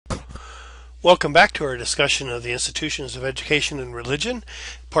Welcome back to our discussion of the institutions of education and religion.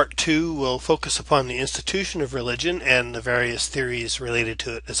 Part 2 will focus upon the institution of religion and the various theories related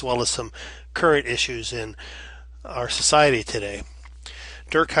to it, as well as some current issues in our society today.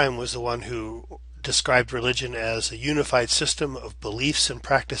 Durkheim was the one who described religion as a unified system of beliefs and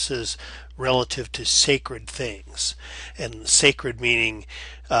practices relative to sacred things. And sacred meaning,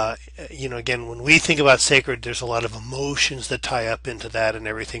 again, when we think about sacred, there's a lot of emotions that tie up into that and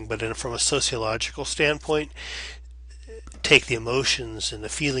everything. But from a sociological standpoint, take the emotions and the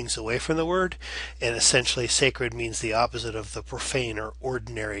feelings away from the word, and essentially sacred means the opposite of the profane or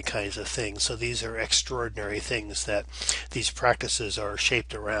ordinary kinds of things. So these are extraordinary things that these practices are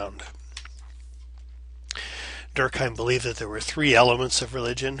shaped around. Durkheim believed that there were three elements of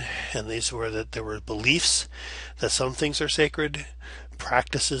religion, and these were that there were beliefs, that some things are sacred,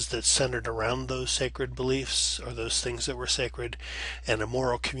 practices that centered around those sacred beliefs or those things that were sacred, and a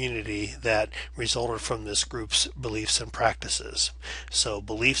moral community that resulted from this group's beliefs and practices. So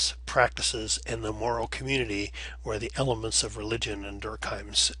beliefs, practices, and the moral community were the elements of religion in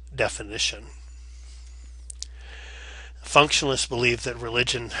Durkheim's definition. Functionalists believe that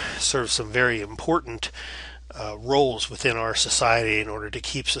religion serves some very important roles within our society in order to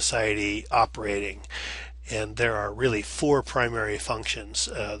keep society operating. And there are really four primary functions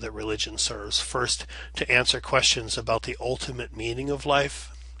that religion serves. First, to answer questions about the ultimate meaning of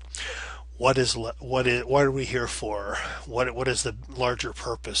life. What are we here for? What is the larger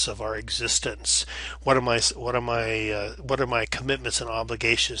purpose of our existence? What are my commitments and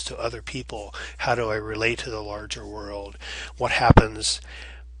obligations to other people? How do I relate to the larger world? What happens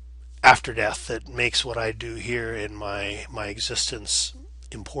after death that makes what I do here in my existence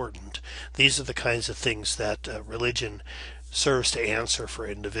important? These are the kinds of things that religion serves to answer for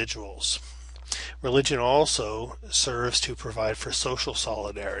individuals. Religion also serves to provide for social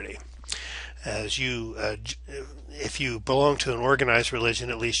solidarity. If you belong to an organized religion,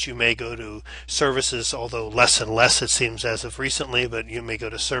 at least you may go to services, although less and less it seems as of recently, but you may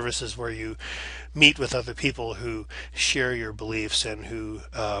go to services where you meet with other people who share your beliefs and who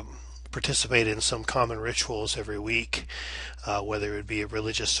participate in some common rituals every week, whether it be a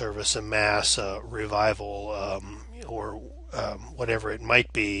religious service, a mass, a revival, or whatever it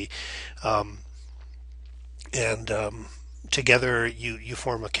might be. Together you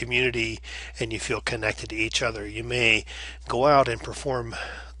form a community and you feel connected to each other. You may go out and perform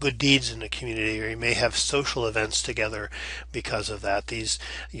good deeds in the community, or you may have social events together because of that. The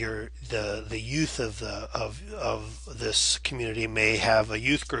youth of this community may have a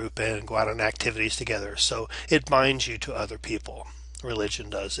youth group and go out on activities together. So it binds you to other people. Religion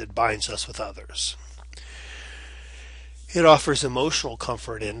does. It binds us with others. It offers emotional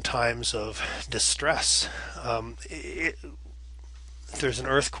comfort in times of distress. If there's an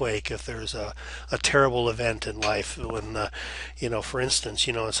earthquake, if there's a terrible event in life, when for instance,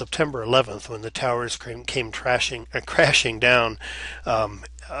 on September 11th, when the towers came crashing down,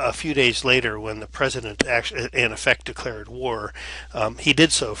 a few days later, when the president actually, in effect, declared war, he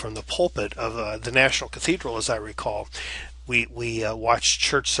did so from the pulpit of the National Cathedral, as I recall. We watched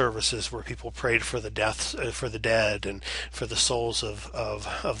church services where people prayed for the dead, and for the souls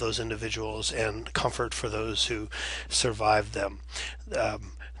of those individuals, and comfort for those who survived them.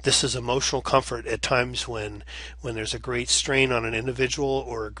 This is emotional comfort at times when there's a great strain on an individual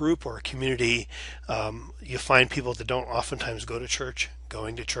or a group or a community. You find people that don't oftentimes go to church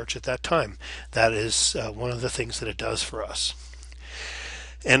going to church at that time. That is one of the things that it does for us.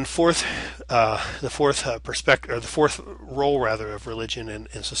 And the fourth role rather of religion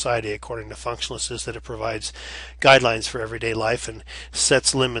in society, according to functionalists, is that it provides guidelines for everyday life and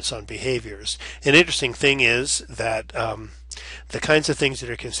sets limits on behaviors. An interesting thing is that the kinds of things that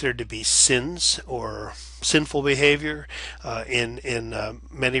are considered to be sins or sinful behavior in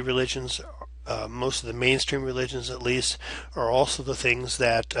many religions, most of the mainstream religions at least, are also the things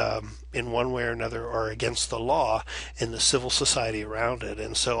that in one way or another are against the law in the civil society around it.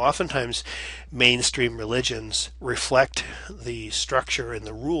 And so oftentimes mainstream religions reflect the structure and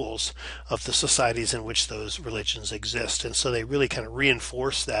the rules of the societies in which those religions exist. And so they really kind of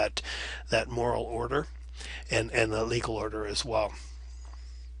reinforce that moral order and the legal order as well.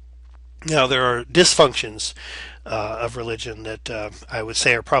 Now, there are dysfunctions of religion that I would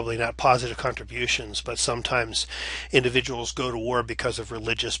say are probably not positive contributions, but sometimes individuals go to war because of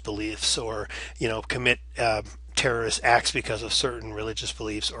religious beliefs, or commit terrorist acts because of certain religious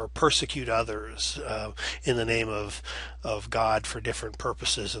beliefs, or persecute others in the name of God for different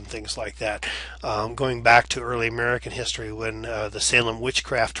purposes and things like that. Going back to early American history, when the Salem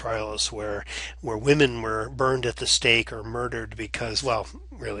witchcraft trials, where women were burned at the stake or murdered because, well,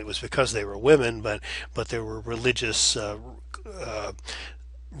 really it was because they were women, but there were religious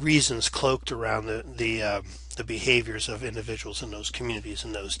reasons cloaked around the behaviors of individuals in those communities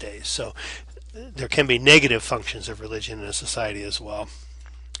in those days. So there can be negative functions of religion in a society as well.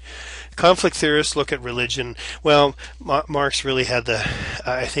 Conflict theorists look at religion. Well, Marx really had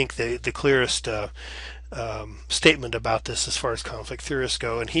I think, the clearest statement about this as far as conflict theorists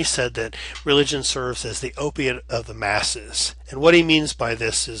go, and he said that religion serves as the opiate of the masses. And what he means by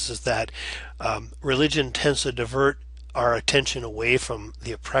this is that religion tends to divert our attention away from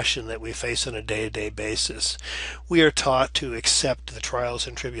the oppression that we face on a day-to-day basis. We are taught to accept the trials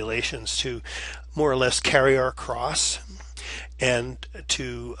and tribulations, to more or less carry our cross, and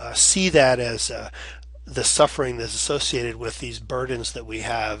to see that as the suffering that's associated with these burdens that we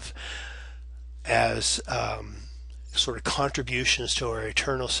have as sort of contributions to our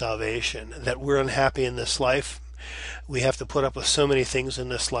eternal salvation. That we're unhappy in this life. We have to put up with so many things in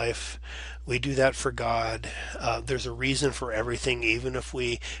this life. We do that for God. There's a reason for everything, even if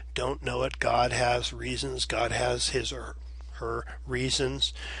we don't know it. God has reasons. God has his or her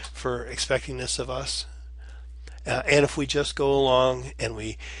reasons for expecting this of us. And if we just go along and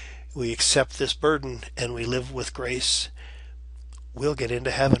we accept this burden and we live with grace, we'll get into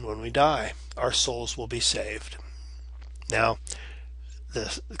heaven when we die. Our souls will be saved. Now,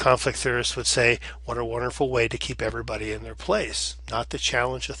 the conflict theorists would say, what a wonderful way to keep everybody in their place. Not to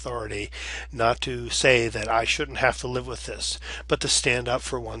challenge authority, not to say that I shouldn't have to live with this, but to stand up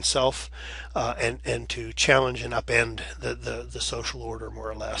for oneself and to challenge and upend the social order,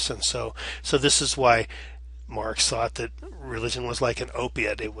 more or less. And so this is why Marx thought that religion was like an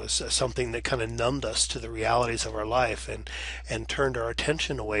opiate. It was something that kind of numbed us to the realities of our life and turned our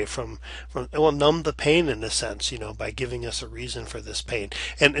attention away from numbed the pain in a sense, by giving us a reason for this pain.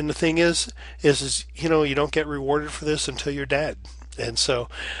 And the thing is you don't get rewarded for this until you're dead. And so,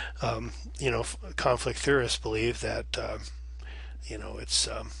 conflict theorists believe that, it's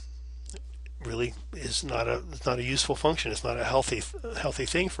really is not a useful function. It's not a healthy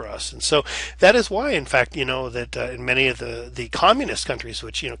thing for us. And so that is why, in fact, that in many of the communist countries,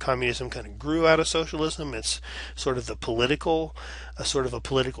 which communism kind of grew out of socialism, it's sort of a political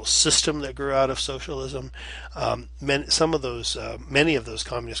system that grew out of socialism. Many of those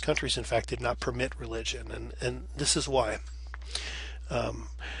communist countries, in fact, did not permit religion, and this is why.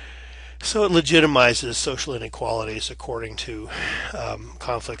 So it legitimizes social inequalities, according to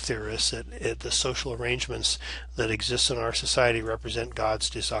conflict theorists, that the social arrangements that exist in our society represent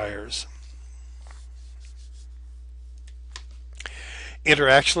God's desires.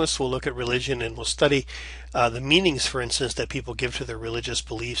 Interactionists will look at religion and will study the meanings, for instance, that people give to their religious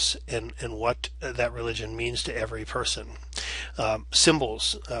beliefs and what that religion means to every person.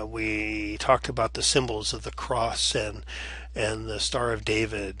 Symbols. We talked about the symbols of the cross and the Star of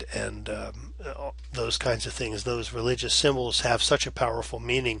David and those kinds of things. Those religious symbols have such a powerful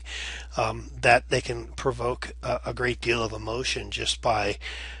meaning that they can provoke a great deal of emotion just by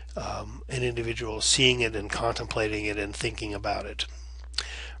an individual seeing it and contemplating it and thinking about it.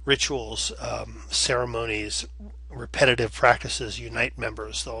 Rituals, ceremonies, repetitive practices unite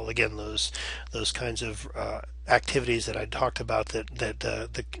members. Again, those kinds of activities that I talked about that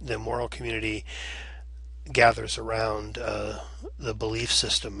the moral community gathers around the belief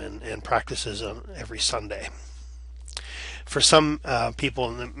system and practices on every Sunday. For some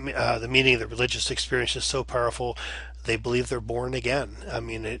people, the meaning of the religious experience is so powerful, they believe they're born again. I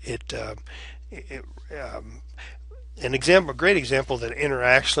mean, a great example that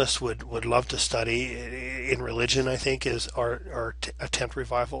interactionists would love to study in religion, I think, are tent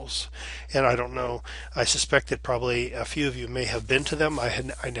revivals. And I don't know, I suspect that probably a few of you may have been to them. I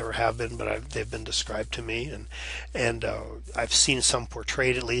never have been, but they've been described to me, and I've seen some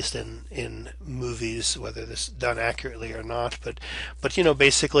portrayed, at least in movies, whether this is done accurately or not. But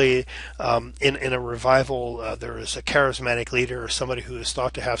basically, in a revival, there is a charismatic leader or somebody who is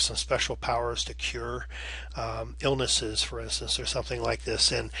thought to have some special powers to cure illnesses, for instance, or something like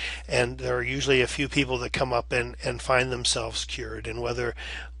this, and there are usually a few people that come up and find themselves cured, and whether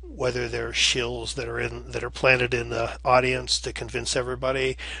they're shills that are planted in the audience to convince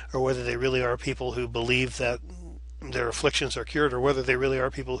everybody, or whether they really are people who believe that their afflictions are cured, or whether they really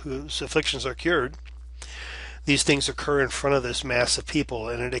are people whose afflictions are cured. These things occur in front of this mass of people,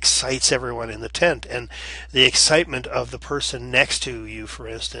 and it excites everyone in the tent. And the excitement of the person next to you, for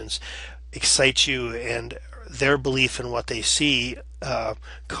instance, excites you, and their belief in what they see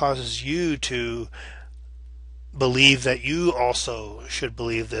causes you to believe that you also should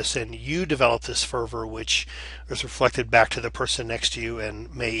believe this, and you develop this fervor, which is reflected back to the person next to you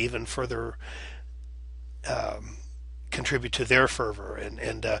and may even further contribute to their fervor.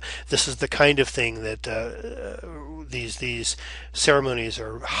 And this is the kind of thing that these ceremonies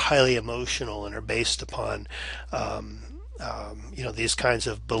are highly emotional and are based upon these kinds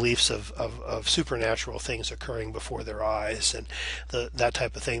of beliefs of supernatural things occurring before their eyes, and that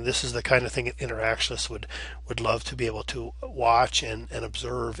type of thing. This is the kind of thing that interactionists would love to be able to watch and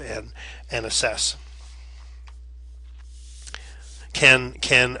observe and assess.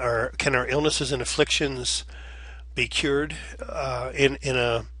 Can our illnesses and afflictions be cured in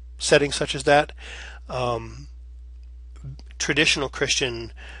a setting such as that? Traditional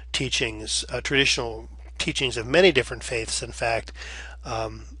Christian teachings, traditional teachings of many different faiths, in fact,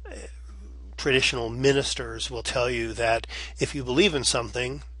 traditional ministers will tell you that if you believe in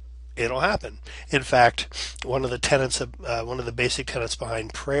something, it'll happen. In fact, one of the basic tenets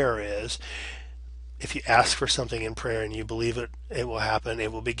behind prayer is, if you ask for something in prayer and you believe it, it will happen.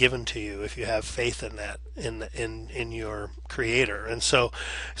 It will be given to you if you have faith in that, in your Creator. And so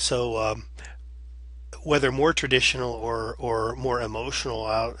whether more traditional or more emotional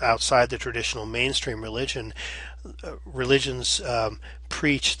outside the traditional mainstream religions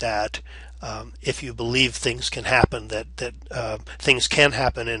preach that if you believe things can happen, that things can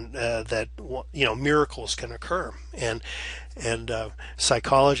happen, and that miracles can occur. And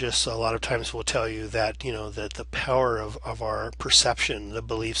psychologists a lot of times will tell you that that the power of our perception, the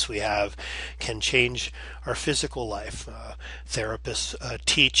beliefs we have, can change our physical life. Therapists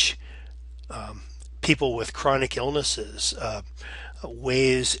teach people with chronic illnesses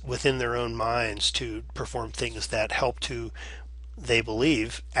ways within their own minds to perform things that help to, they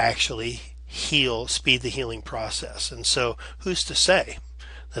believe, actually speed the healing process. And so who's to say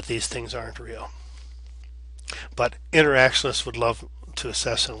that these things aren't real? But interactionists would love to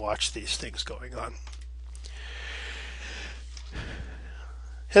assess and watch these things going on.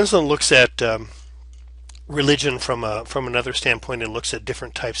 Henslin looks at religion from another standpoint and looks at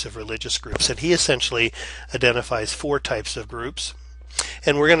different types of religious groups, and he essentially identifies 4 types of groups.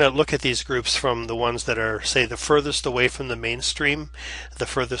 And we're going to look at these groups from the ones that are, say, the furthest away from the mainstream, the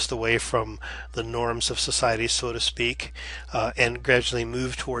furthest away from the norms of society, so to speak, and gradually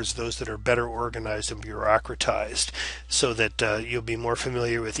move towards those that are better organized and bureaucratized, so that you'll be more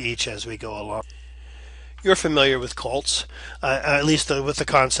familiar with each as we go along. You're familiar with cults, at least with the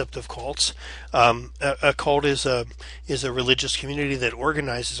concept of cults. A cult is a religious community that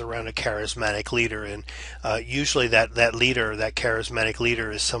organizes around a charismatic leader, and usually that leader, that charismatic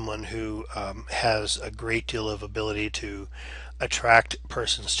leader, is someone who has a great deal of ability to attract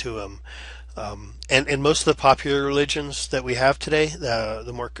persons to him. And most of the popular religions that we have today,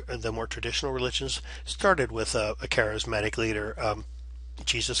 the more traditional religions, started with a charismatic leader.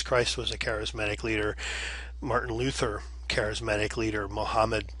 Jesus Christ was a charismatic leader. Martin Luther, charismatic leader.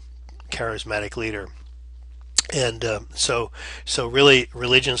 Muhammad, charismatic leader. And so really,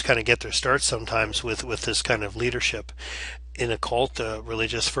 religions kind of get their start sometimes with this kind of leadership. In a cult,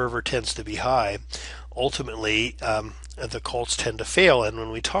 religious fervor tends to be high. Ultimately, the cults tend to fail. And when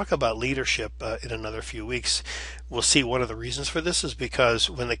we talk about leadership in another few weeks, we'll see one of the reasons for this is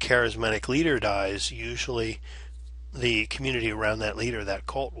because when the charismatic leader dies, usually the community around that leader, that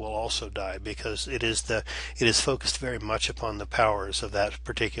cult, will also die, because it is focused very much upon the powers of that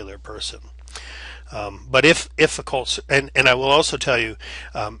particular person. But if a cult, and I will also tell you,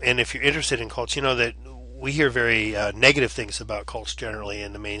 and if you're interested in cults, you know that we hear very negative things about cults generally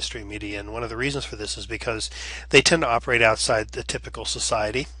in the mainstream media, and one of the reasons for this is because they tend to operate outside the typical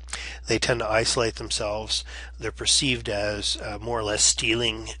society. They tend to isolate themselves. They're perceived as more or less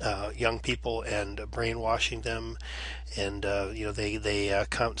stealing young people and brainwashing them, and they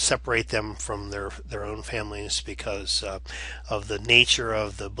separate them from their own families because of the nature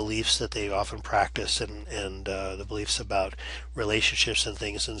of the beliefs that they often practice, and the beliefs about relationships and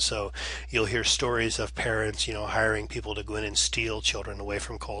things. And so you'll hear stories of parents hiring people to go in and steal children away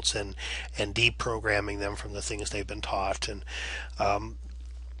from cults and deprogramming them from the things they've been taught. And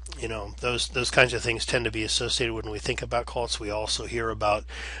those kinds of things tend to be associated when we think about cults. We also hear about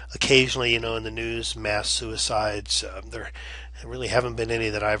occasionally, in the news, mass suicides. There really haven't been any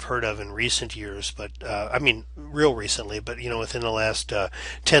that I've heard of in recent years, but real recently. But within the last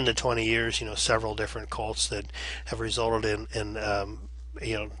 10 to 20 years, several different cults that have resulted in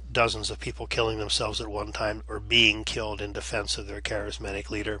dozens of people killing themselves at one time or being killed in defense of their charismatic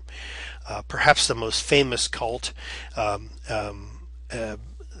leader. Perhaps the most famous cult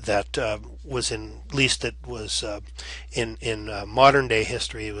that was in, at least that was in modern day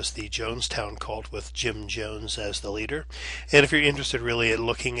history, it was the Jonestown cult with Jim Jones as the leader. And if you're interested really in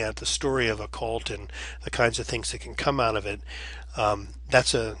looking at the story of a cult and the kinds of things that can come out of it,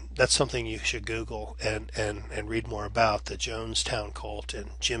 that's something you should Google and read more about, the Jonestown cult and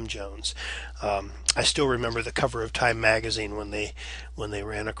Jim Jones. I still remember the cover of Time magazine when they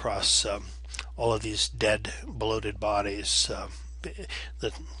ran across all of these dead, bloated bodies.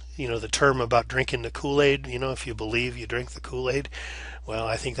 The term about drinking the Kool-Aid, if you believe you drink the Kool-Aid, well,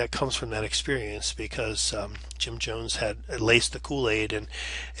 I think that comes from that experience, because Jim Jones had laced the Kool-Aid and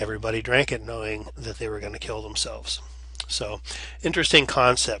everybody drank it knowing that they were going to kill themselves. So, interesting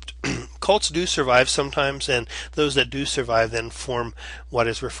concept. Cults do survive sometimes, and those that do survive then form what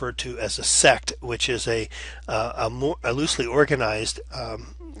is referred to as a sect, which is a loosely organized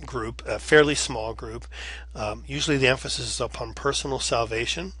group, a fairly small group. Usually the emphasis is upon personal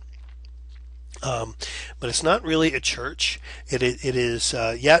salvation. But it's not really a church. It is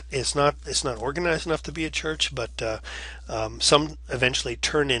yet it's not organized enough to be a church, but some eventually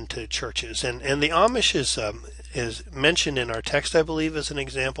turn into churches. And the Amish is mentioned in our text, I believe, as an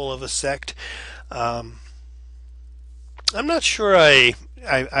example of a sect. I'm not sure. I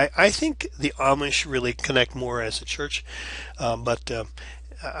think the Amish really connect more as a church, but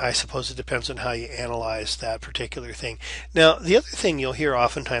I suppose it depends on how you analyze that particular thing. Now, the other thing you'll hear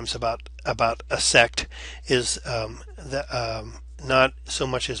oftentimes about a sect is not so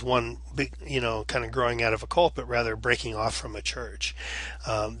much as one big, kind of growing out of a cult, but rather breaking off from a church.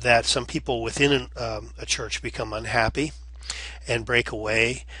 That some people within a church become unhappy and break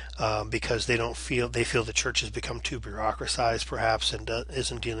away because they feel the church has become too bureaucratized, perhaps, and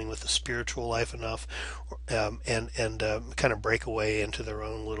isn't dealing with the spiritual life enough, and kind of break away into their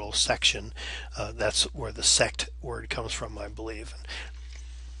own little section. That's where the sect word comes from, I believe.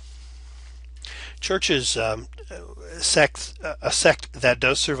 Churches, a sect that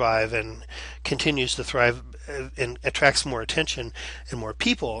does survive and continues to thrive and attracts more attention and more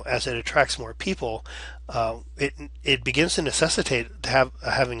people. As it attracts more people, it begins to necessitate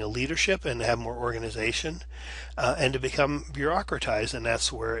having a leadership and to have more organization, and to become bureaucratized, and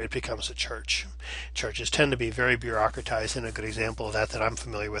that's where it becomes a church. Churches tend to be very bureaucratized, and a good example of that I'm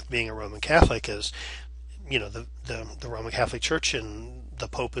familiar with, being a Roman Catholic, is the Roman Catholic Church, and the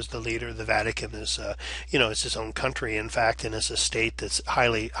Pope is the leader. The Vatican is, it's its own country, in fact, and it's a state that's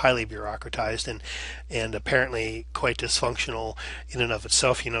highly bureaucratized and apparently quite dysfunctional in and of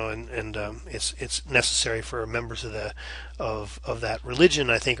itself. And it's necessary for members of that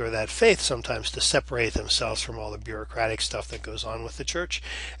religion, I think, or that faith, sometimes to separate themselves from all the bureaucratic stuff that goes on with the church,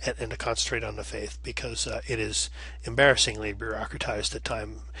 and to concentrate on the faith, because it is embarrassingly bureaucratized at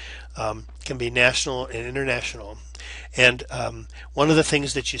times. Can be national and international. And one of the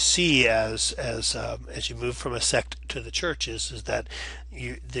things that you see as you move from a sect to the church is that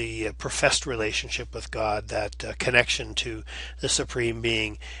the professed relationship with God, that connection to the Supreme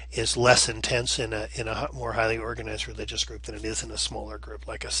Being, is less intense in a more highly organized religious group than it is in a smaller group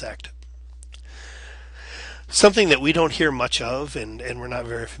like a sect. Something that we don't hear much of, and we're not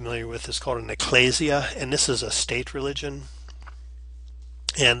very familiar with, is called an ecclesia, and this is a state religion.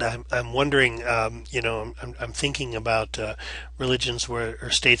 And I'm wondering, I'm thinking about religions or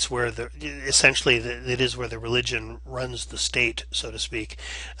states where it is where the religion runs the state, so to speak.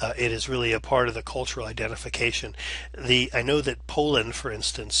 It is really a part of the cultural identification. I know that Poland, for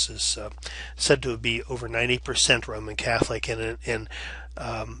instance, is said to be over 90% Roman Catholic, and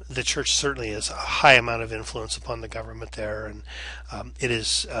the church certainly has a high amount of influence upon the government there, and it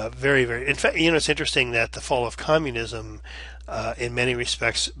is very, very. In fact, it's interesting that the fall of communism, in many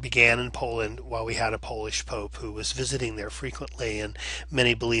respects, began in Poland while we had a Polish Pope who was visiting there frequently, and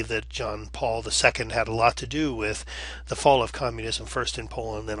many believe that John Paul II had a lot to do with the fall of communism, first in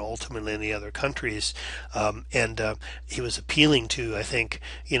Poland, then ultimately in the other countries. And he was appealing to, I think,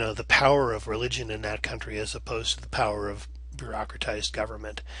 the power of religion in that country as opposed to the power of bureaucratized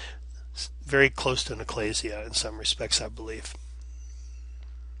government. It's very close to an ecclesia in some respects, I believe.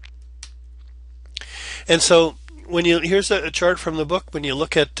 And so, here's a chart from the book. When you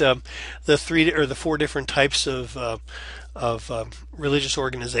look at the four different types of religious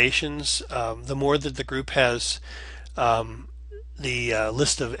organizations, the more that the group has the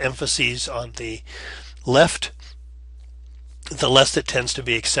list of emphases on the left, the less it tends to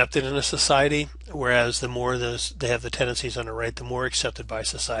be accepted in a society. whereas the more they have the tendencies on the right, the more accepted by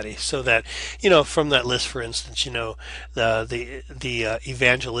society. So that, from that list, for instance, the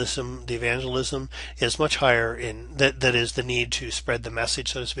evangelism is much higher in that is the need to spread the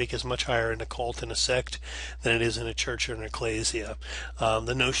message, so to speak, is much higher in a cult and a sect than it is in a church or an ecclesia.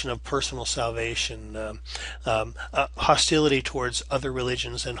 The notion of personal salvation, hostility towards other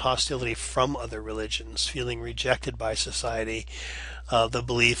religions and hostility from other religions, feeling rejected by society, the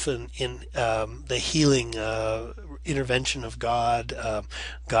belief in the healing intervention of God,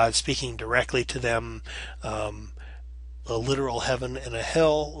 God speaking directly to them, a literal heaven and a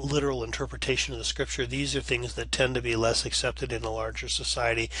hell, literal interpretation of the scripture. These are things that tend to be less accepted in a larger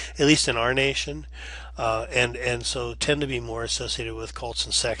society, at least in our nation, and so tend to be more associated with cults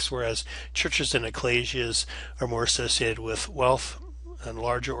and sects, whereas churches and ecclesias are more associated with wealth and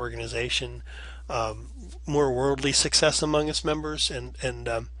larger organization, more worldly success among its members, and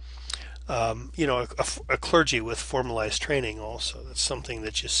a clergy with formalized training also. That's something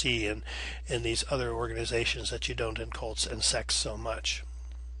that you see in these other organizations that you don't in cults and sects so much.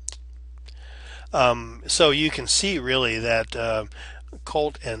 So you can see really that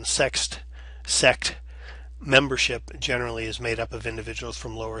cult and sect membership generally is made up of individuals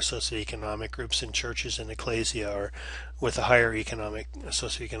from lower socioeconomic groups in churches and ecclesia, or with the higher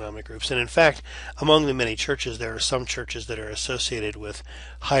socioeconomic groups. And in fact, among the many churches, there are some churches that are associated with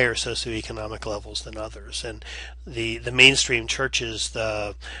higher socioeconomic levels than others. And the mainstream churches,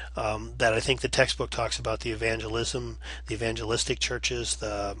 that I think the textbook talks about, the evangelistic churches,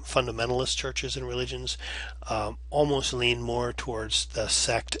 the fundamentalist churches and religions, almost lean more towards the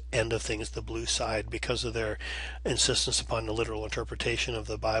sect end of things, the blue side, because of their insistence upon the literal interpretation of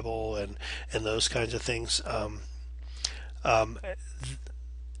the Bible and those kinds of things.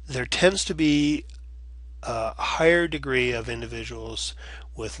 There tends to be a higher degree of individuals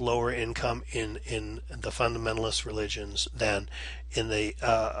with lower income in the fundamentalist religions than in the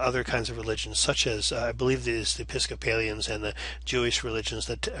other kinds of religions, such as I believe there's the Episcopalians and the Jewish religions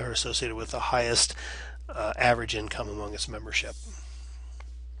that are associated with the highest average income among its membership.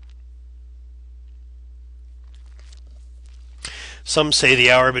 Some say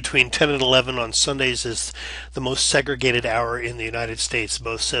the hour between 10 and 11 on Sundays is the most segregated hour in the United States,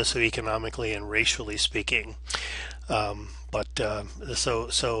 both socioeconomically and racially speaking. So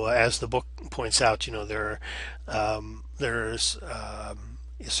as the book points out, there's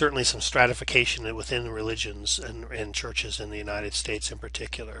certainly some stratification within religions and churches in the United States in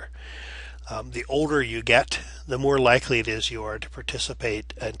particular. The older you get, the more likely it is you are to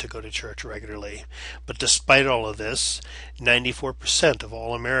participate and to go to church regularly. But despite all of this, 94% of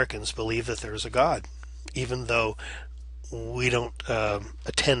all Americans believe that there is a God, even though we don't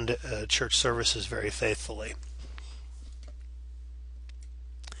attend church services very faithfully.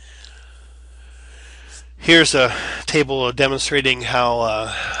 Here's a table demonstrating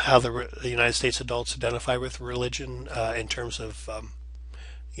how the United States adults identify with religion in terms of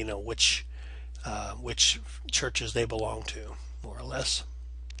which churches they belong to, more or less.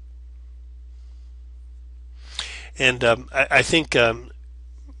 And I think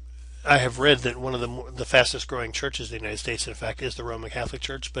I have read that one of the fastest growing churches in the United States, in fact, is the Roman Catholic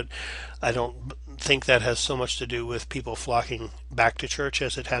Church, but I don't think that has so much to do with people flocking back to church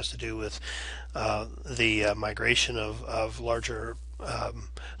as it has to do with the migration of larger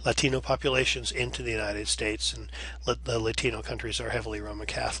Latino populations into the United States, and the Latino countries are heavily Roman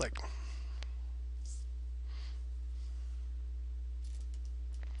Catholic.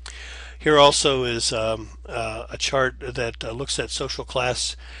 Here also is a chart that looks at social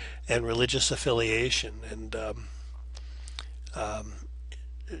class and religious affiliation, and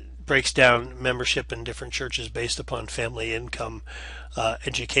breaks down membership in different churches based upon family income,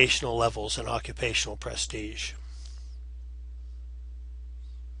 educational levels, and occupational prestige.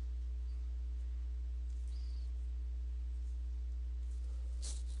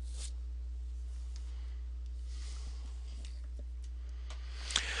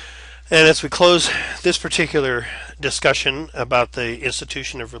 And as we close this particular discussion about the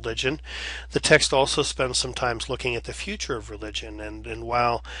institution of religion, the text also spends some time looking at the future of religion. And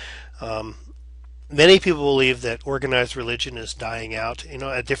while many people believe that organized religion is dying out,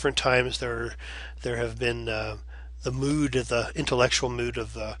 at different times there have been the intellectual mood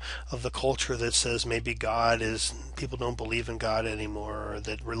of the culture that says maybe people don't believe in God anymore, or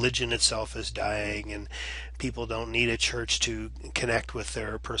that religion itself is dying and people don't need a church to connect with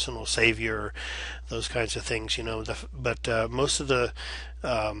their personal savior, those kinds of things, but most of the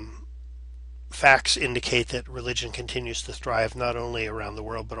facts indicate that religion continues to thrive not only around the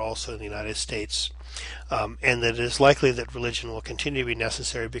world but also in the United States, and that it is likely that religion will continue to be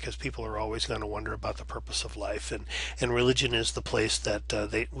necessary because people are always going to wonder about the purpose of life, and religion is the place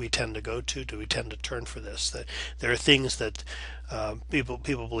that we tend to go to. Do we tend to turn for this? That there are things that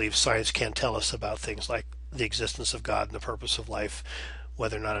people believe science can't tell us about, things like the existence of God and the purpose of life,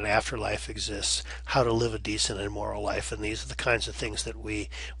 whether or not an afterlife exists, how to live a decent and moral life, and these are the kinds of things that we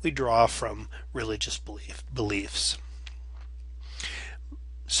draw from religious beliefs.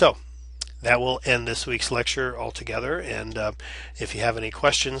 So that will end this week's lecture altogether, and if you have any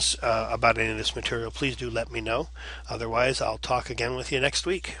questions about any of this material, please do let me know. Otherwise, I'll talk again with you next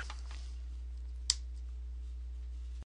week.